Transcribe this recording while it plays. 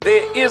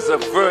There is a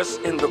verse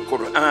in the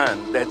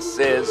Quran that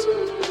says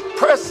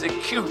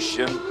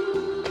persecution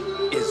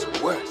is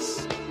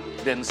worse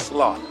than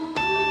slaughter.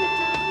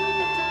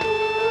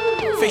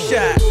 Face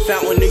shot,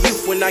 fountain of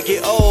youth. When I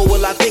get old,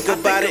 will I think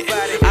about it?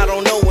 I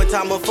don't know. When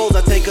time unfolds,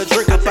 I take a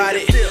drink about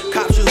it.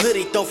 Cops you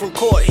hoodie thrown from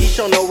court, he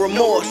show no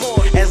remorse.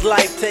 As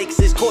life takes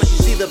its course, you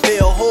see the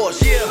veiled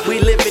horse. We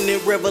living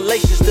in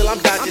revelation, still I'm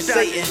dodging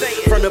Satan.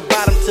 From the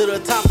bottom to the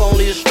top,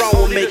 only the strong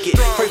will make it.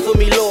 Pray for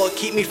me, Lord,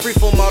 keep me free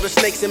from all the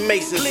snakes and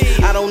masons.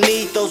 I don't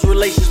need those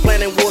relations,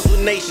 planning wars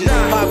with nations.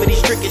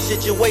 Poverty-stricken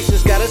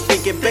situations got us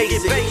thinking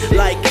basic.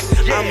 Like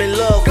I'm in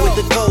love with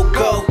the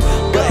cocoa.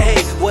 But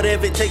hey,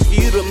 whatever it takes for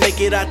you to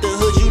make it out the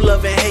hood you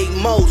love and hate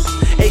most.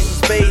 Ace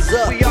of spades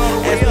up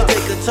as we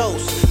take a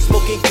toast.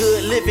 Smoking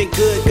good, living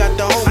good, got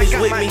the homies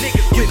with me.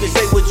 You can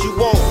say what you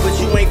want, but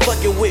you ain't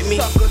fucking with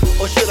me.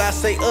 Or should I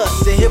say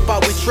us? In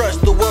hip-hop we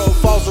trust, the world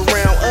falls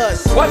around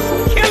us. What's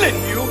killing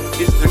you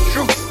is the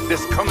truth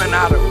that's coming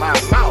out of my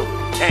mouth.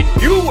 And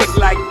you would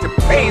like to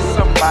pay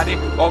somebody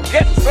or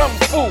get some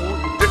food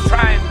to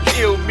try and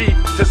kill me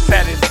to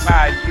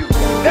satisfy you.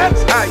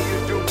 That's how you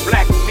do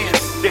black men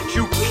that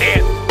you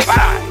can't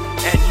buy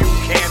and you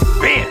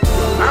can't bend.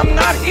 I'm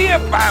not here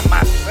by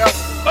myself,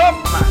 of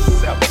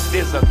myself.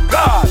 There's a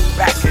God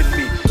backing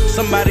me.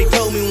 Somebody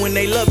told me when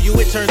they love you,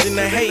 it turns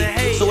into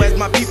hate. So as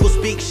my people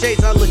speak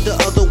shades, I look the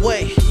other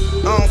way.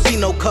 I don't see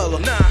no color,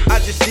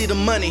 I just see the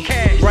money.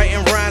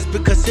 Writing rhymes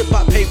because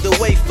hip-hop paved the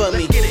way for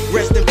me.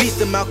 Rest in peace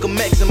to Malcolm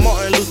X and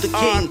Martin Luther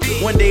King.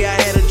 One day I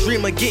had a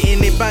dream of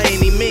getting it by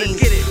any means.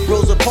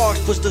 Rosa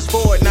Parks pushed us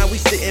forward, now we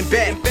sitting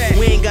back.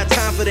 We ain't got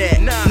time for that,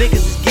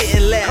 niggas is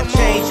getting lapped.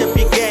 Change up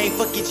your game,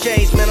 fuck your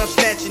change, man, I'm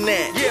snatching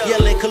that.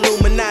 Yelling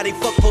Illuminati,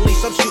 fuck police,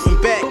 I'm shooting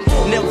back.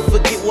 Never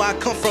forget where I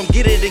come from,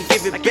 get it and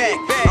give it back.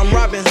 I'm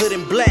Robin Hood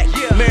in black,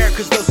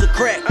 America's dose of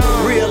crack.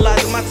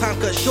 Realizing my time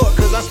cut short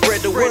cause I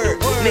spread the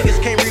word.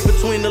 Niggas can't read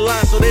between the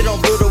lines so they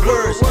don't build the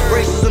words.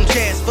 Racism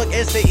chance, fuck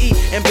SAE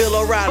and Bill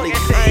O'Reilly.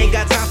 I ain't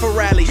got time for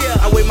rallies,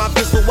 I weigh my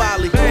pistol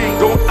wildly.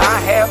 Don't I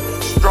have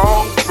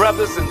strong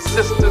brothers and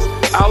sisters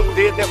out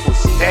there that will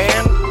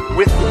stand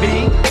with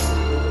me?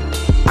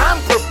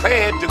 I'm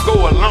prepared to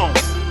go alone.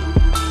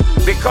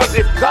 Because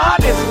if God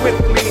is with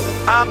me,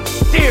 I'm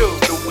still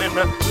the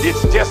winner.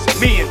 It's just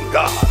me and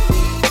God.